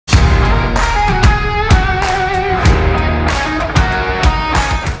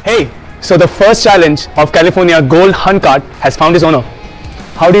So the first challenge of California Gold Hunt card has found its owner.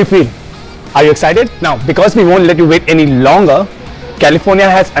 How do you feel? Are you excited? Now, because we won't let you wait any longer, California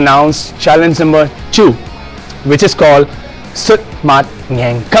has announced challenge number 2, which is called Sut Mat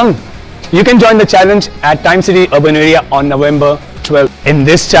Ngang Kang. You can join the challenge at Time City Urban Area on November 12th. In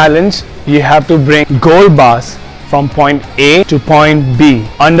this challenge, you have to bring gold bars from point A to point B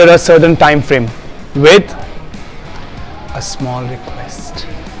under a certain time frame with a small request.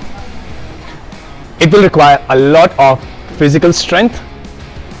 It will require a lot of physical strength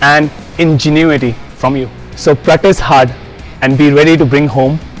and ingenuity from you. So practice hard and be ready to bring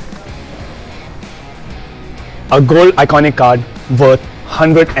home a gold iconic card worth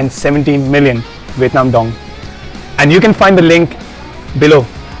 170 million Vietnam dong. And you can find the link below.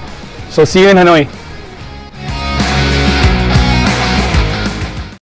 So see you in Hanoi.